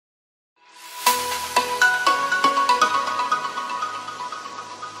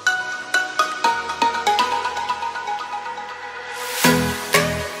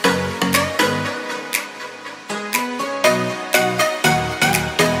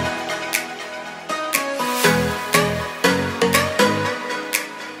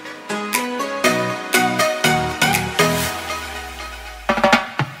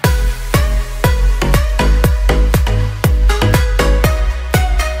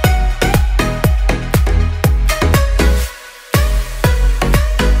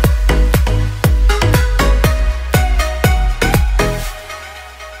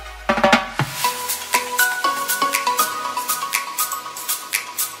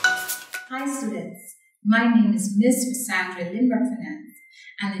Hi students, my name is Miss Sandra Lindbergh-Fernandez,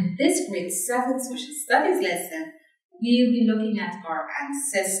 and in this grade 7 social studies lesson, we'll be looking at our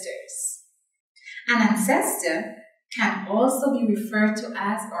ancestors. An ancestor can also be referred to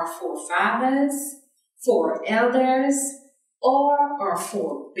as our forefathers, foreelders, or our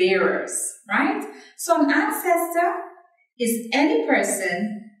forebearers, right? So an ancestor is any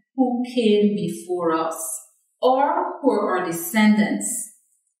person who came before us or who are our descendants.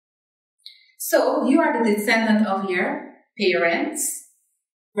 So you are the descendant of your parents,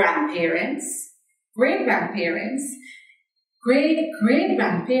 grandparents, great-grandparents,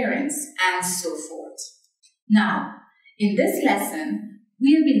 great-great-grandparents, and so forth. Now, in this lesson,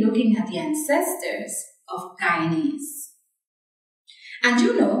 we'll be looking at the ancestors of Guyanese. And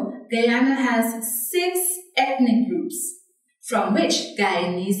you know, Guyana has 6 ethnic groups from which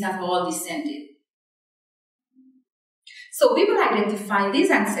Guyanese have all descended. So we will identify these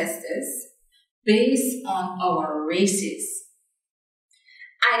ancestors based on our races,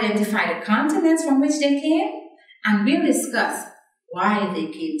 identify the continents from which they came, and we'll discuss why they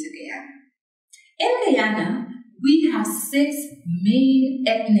came to Guyana. In Guyana, we have 6 main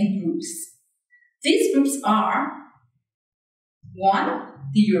ethnic groups. These groups are 1.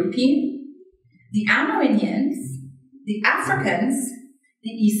 The European, the Amerindians, the Africans,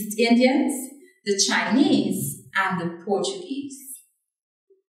 the East Indians, the Chinese, and the Portuguese.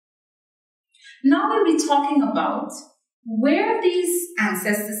 Now we'll be talking about where these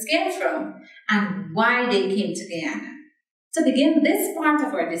ancestors came from and why they came to Guyana. To begin this part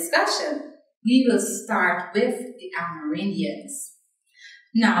of our discussion, we will start with the Amerindians.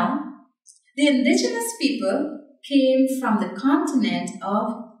 Now, the indigenous people came from the continent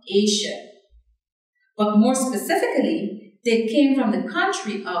of Asia, but more specifically, they came from the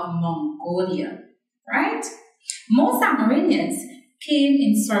country of Mongolia, right? Most Amerindians came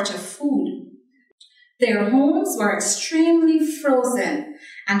in search of food. Their homes were extremely frozen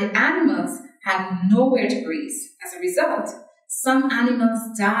and the animals had nowhere to graze. As a result, some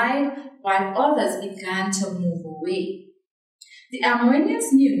animals died while others began to move away. The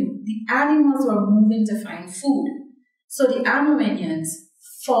Amerindians knew the animals were moving to find food, so the Amerindians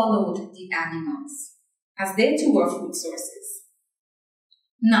followed the animals, as they too were food sources.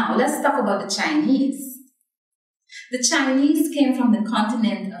 Now, let's talk about the Chinese. The Chinese came from the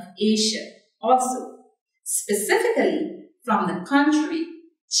continent of Asia also, specifically from the country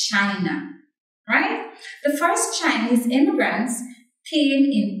China, right? The first Chinese immigrants came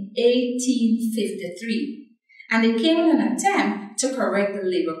in 1853, and they came in an attempt to correct the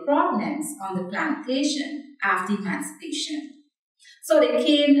labor problems on the plantation after emancipation. So they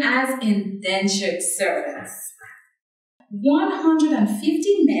came as indentured servants.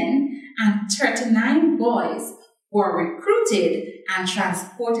 150 men and 39 boys were recruited and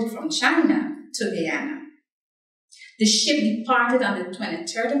transported from China to Guyana. The ship departed on the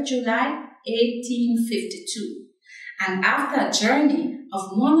 23rd of July, 1852, and after a journey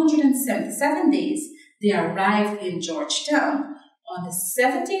of 177 days, they arrived in Georgetown on the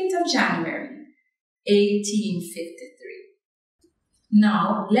 17th of January, 1853.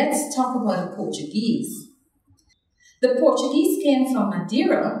 Now, let's talk about the Portuguese. The Portuguese came from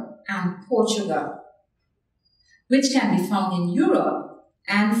Madeira and Portugal, which can be found in Europe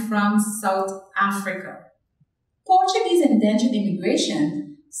and from South Africa. Portuguese indentured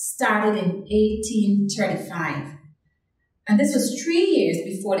immigration started in 1835, and this was 3 years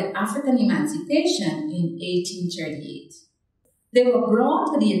before the African emancipation in 1838. They were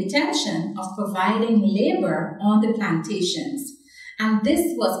brought with the intention of providing labor on the plantations, and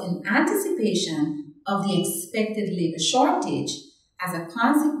this was in anticipation of the expected labor shortage as a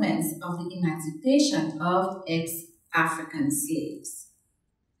consequence of the emancipation of ex-African slaves.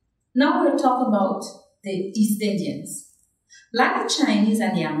 Now we'll talk about the East Indians. Like the Chinese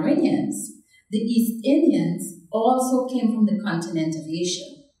and the Amerindians, the East Indians also came from the continent of Asia.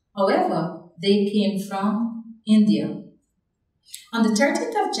 However, they came from India. On the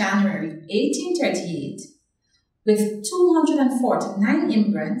 13th of January, 1838, with 249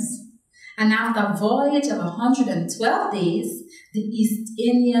 immigrants, and after a voyage of 112 days, the East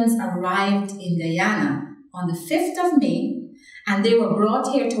Indians arrived in Guyana on the 5th of May, and they were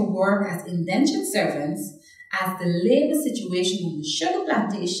brought here to work as indentured servants as the labor situation on the sugar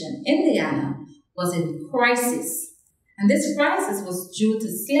plantation in Guyana was in crisis. And this crisis was due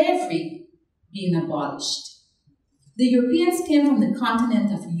to slavery being abolished. The Europeans came from the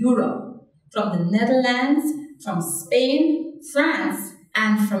continent of Europe, from the Netherlands, from Spain, France,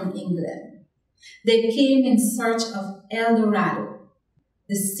 and from England. They came in search of El Dorado,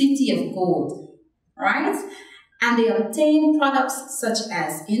 the city of gold, right? and they obtained products such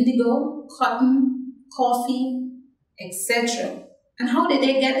as indigo, cotton, coffee, etc. And how did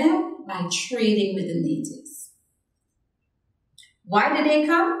they get them? By trading with the natives. Why did they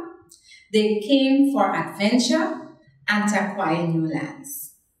come? They came for adventure and to acquire new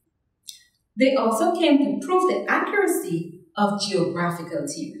lands. They also came to prove the accuracy of geographical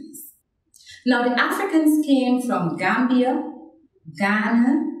theories. Now, the Africans came from Gambia,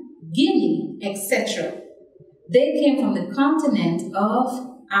 Ghana, Guinea, etc. They came from the continent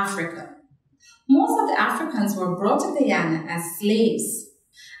of Africa. Most of the Africans were brought to Guyana as slaves.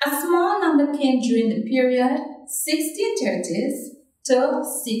 A small number came during the period 1630s to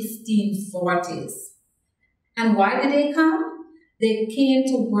 1640s. And why did they come? They came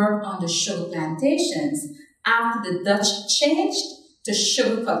to work on the sugar plantations after the Dutch changed to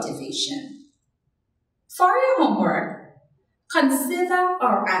sugar cultivation. For your homework, consider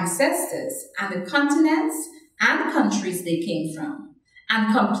our ancestors and the continents and countries they came from,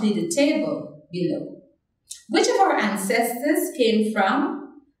 and complete the table below. Which of our ancestors came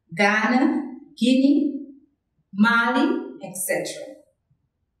from Ghana, Guinea, Mali, etc.?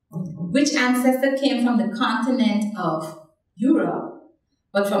 Which ancestor came from the continent of Europe,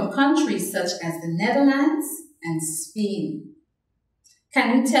 but from countries such as the Netherlands and Spain?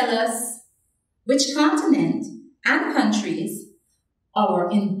 Can you tell us which continent and countries our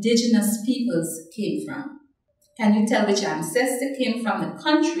indigenous peoples came from? Can you tell which ancestor came from the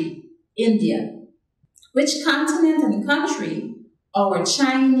country India? Which continent and country our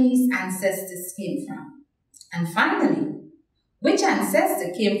Chinese ancestors came from? And finally, which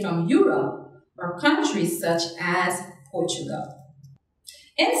ancestor came from Europe or countries such as Portugal?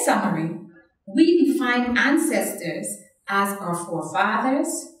 In summary, we define ancestors as our forefathers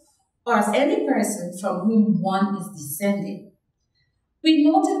or as any person from whom one is descended. We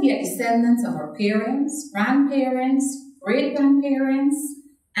know that we are descendants of our parents, grandparents, great-grandparents,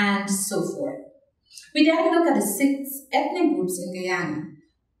 and so forth. We then look at the 6 ethnic groups in Guyana,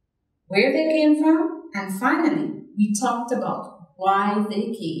 where they came from, and finally, we talked about why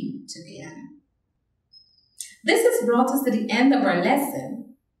they came to Guyana. This has brought us to the end of our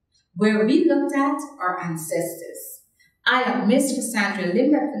lesson, where we looked at our ancestors. I am Miss Cassandra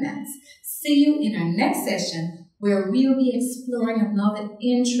Limber-Finance. See you in our next session, where we'll be exploring another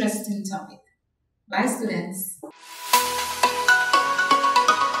interesting topic. Bye, students.